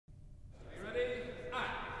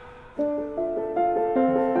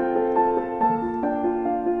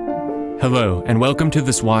Hello, and welcome to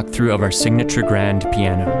this walkthrough of our signature grand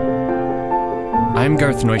piano. I'm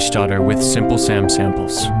Garth Neustadter with Simple Sam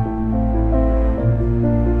Samples.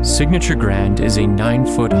 Signature Grand is a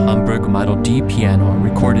 9-foot Hamburg Model D piano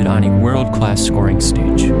recorded on a world-class scoring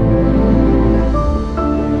stage.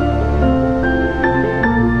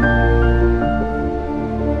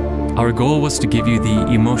 Our goal was to give you the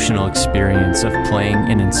emotional experience of playing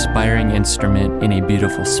an inspiring instrument in a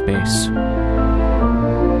beautiful space.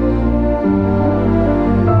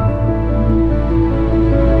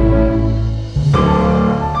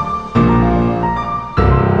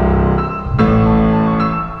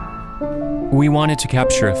 We wanted to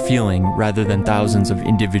capture a feeling rather than thousands of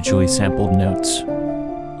individually sampled notes.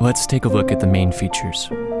 Let's take a look at the main features.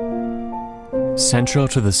 Central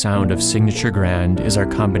to the sound of Signature Grand is our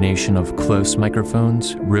combination of close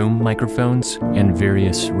microphones, room microphones, and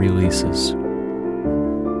various releases.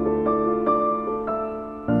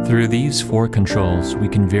 Through these 4 controls, we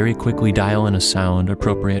can very quickly dial in a sound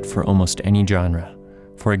appropriate for almost any genre.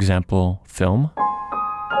 For example, film,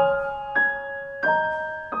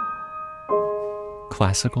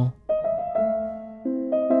 classical,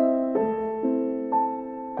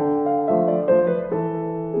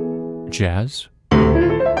 jazz,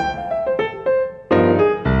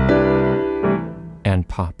 and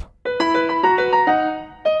pop.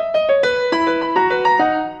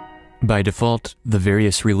 By default, the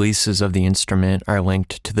various releases of the instrument are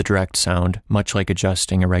linked to the direct sound, much like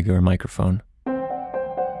adjusting a regular microphone.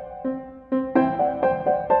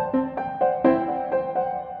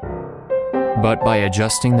 But by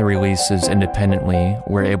adjusting the releases independently,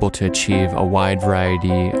 we're able to achieve a wide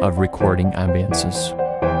variety of recording ambiances.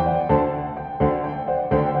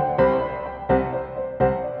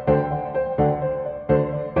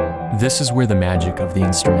 This is where the magic of the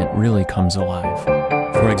instrument really comes alive.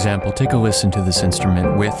 For example, take a listen to this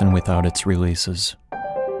instrument with and without its releases.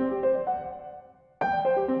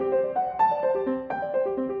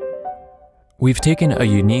 We've taken a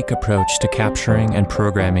unique approach to capturing and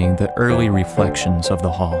programming the early reflections of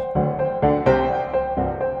the hall.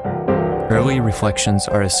 Early reflections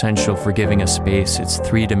are essential for giving a space its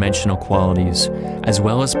 3-dimensional qualities, as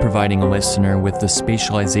well as providing a listener with the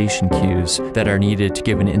spatialization cues that are needed to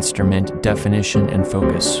give an instrument definition and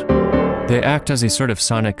focus. They act as a sort of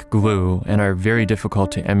sonic glue and are very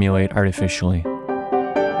difficult to emulate artificially.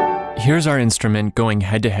 Here's our instrument going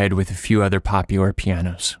head-to-head with a few other popular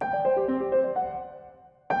pianos.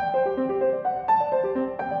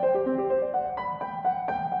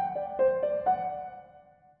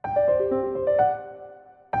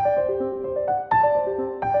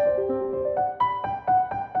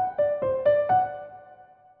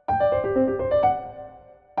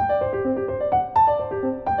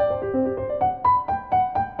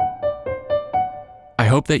 I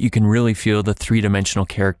hope that you can really feel the 3-dimensional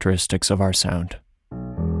characteristics of our sound.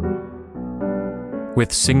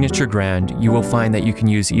 With Signature Grand, you will find that you can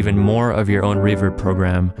use even more of your own reverb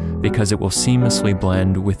program because it will seamlessly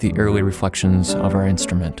blend with the early reflections of our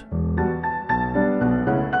instrument.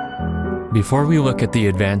 Before we look at the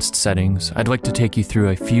advanced settings, I'd like to take you through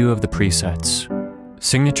a few of the presets.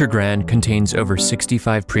 Signature Grand contains over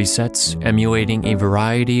 65 presets, emulating a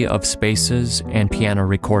variety of spaces and piano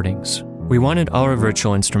recordings. We wanted our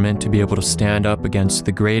virtual instrument to be able to stand up against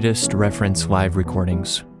the greatest reference live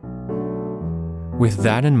recordings. With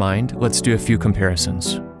that in mind, let's do a few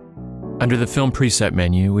comparisons. Under the Film Preset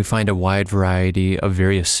menu, we find a wide variety of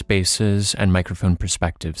various spaces and microphone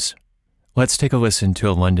perspectives. Let's take a listen to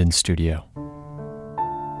a London studio.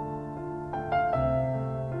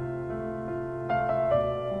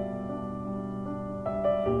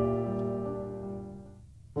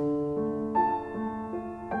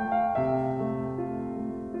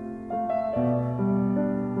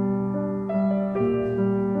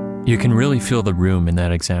 You can really feel the room in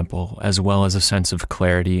that example, as well as a sense of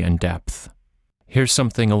clarity and depth. Here's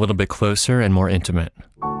something a little bit closer and more intimate.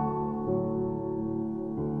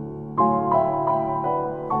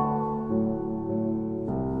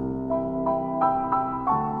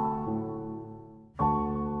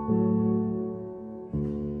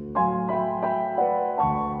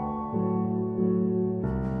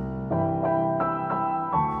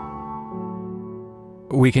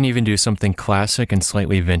 We can even do something classic and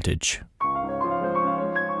slightly vintage.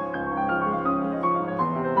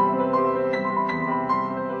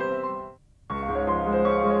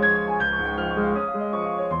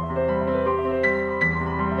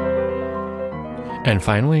 And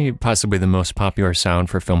finally, possibly the most popular sound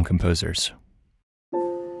for film composers.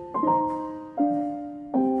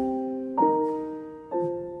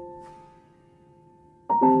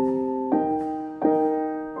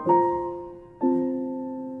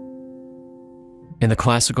 In the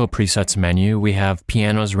classical presets menu, we have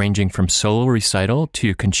pianos ranging from solo recital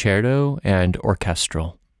to concerto and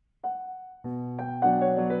orchestral.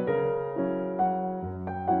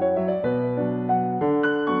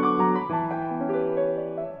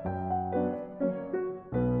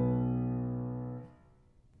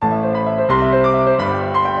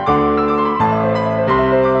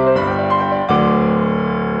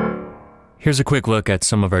 Here's a quick look at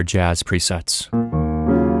some of our jazz presets.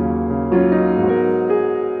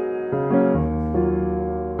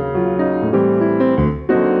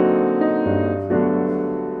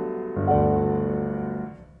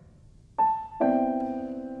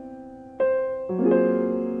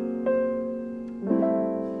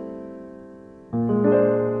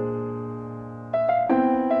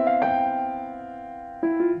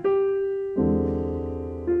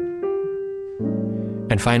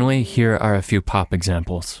 And finally, here are a few pop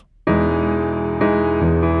examples.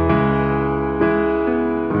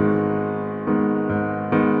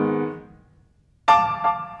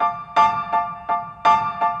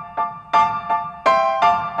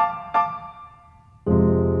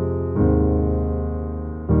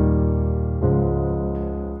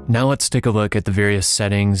 Now let's take a look at the various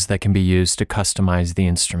settings that can be used to customize the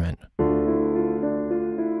instrument.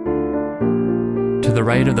 To the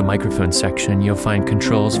right of the microphone section, you'll find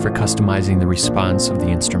controls for customizing the response of the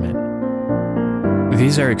instrument.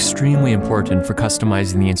 These are extremely important for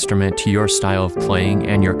customizing the instrument to your style of playing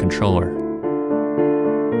and your controller.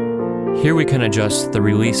 Here we can adjust the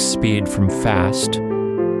release speed from fast,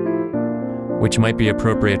 which might be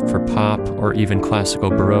appropriate for pop or even classical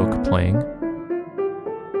Baroque playing,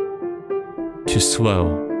 to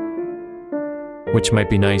slow, which might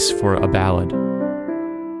be nice for a ballad.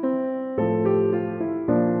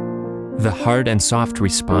 The hard and soft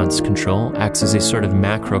response control acts as a sort of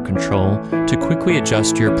macro control to quickly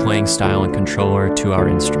adjust your playing style and controller to our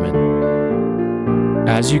instrument.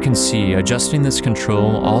 As you can see, adjusting this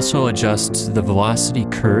control also adjusts the velocity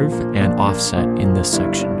curve and offset in this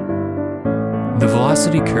section. The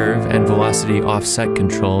velocity curve and velocity offset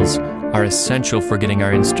controls are essential for getting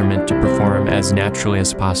our instrument to perform as naturally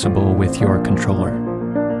as possible with your controller.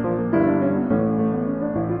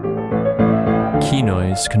 Key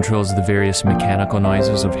noise controls the various mechanical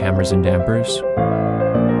noises of hammers and dampers.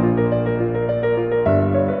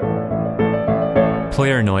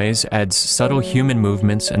 Player noise adds subtle human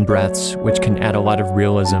movements and breaths, which can add a lot of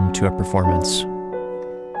realism to a performance.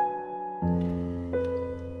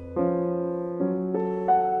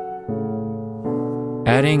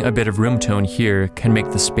 Adding a bit of room tone here can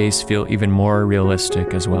make the space feel even more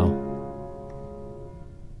realistic as well.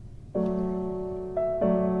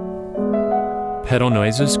 Pedal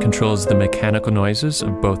noises controls the mechanical noises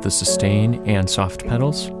of both the sustain and soft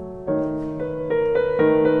pedals.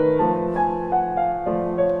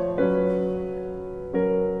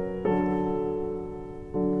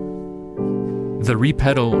 The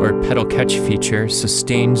repedal or pedal catch feature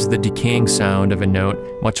sustains the decaying sound of a note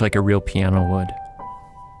much like a real piano would.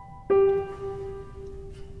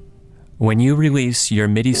 When you release your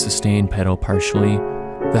MIDI sustain pedal partially,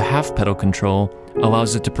 the half pedal control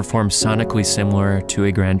allows it to perform sonically similar to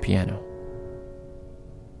a grand piano.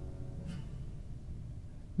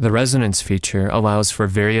 The resonance feature allows for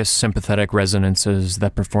various sympathetic resonances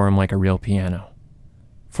that perform like a real piano.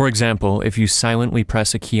 For example, if you silently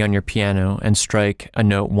press a key on your piano and strike a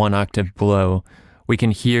note one octave below, we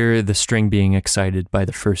can hear the string being excited by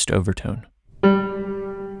the first overtone.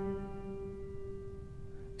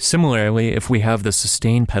 Similarly, if we have the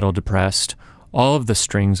sustain pedal depressed, all of the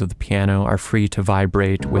strings of the piano are free to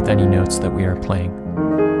vibrate with any notes that we are playing.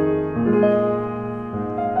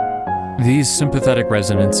 These sympathetic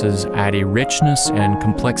resonances add a richness and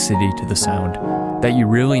complexity to the sound that you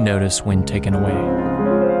really notice when taken away.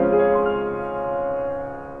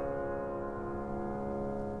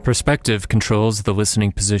 Perspective controls the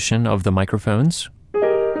listening position of the microphones,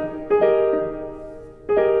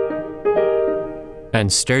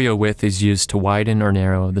 and stereo width is used to widen or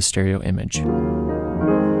narrow the stereo image.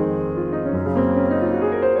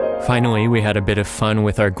 Finally, we had a bit of fun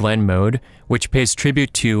with our Glenn mode, which pays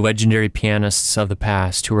tribute to legendary pianists of the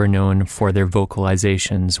past who are known for their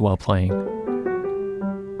vocalizations while playing.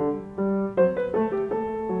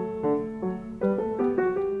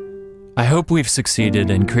 I hope we've succeeded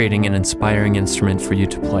in creating an inspiring instrument for you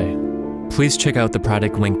to play. Please check out the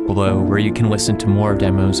product link below where you can listen to more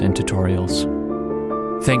demos and tutorials.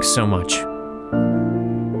 Thanks so much.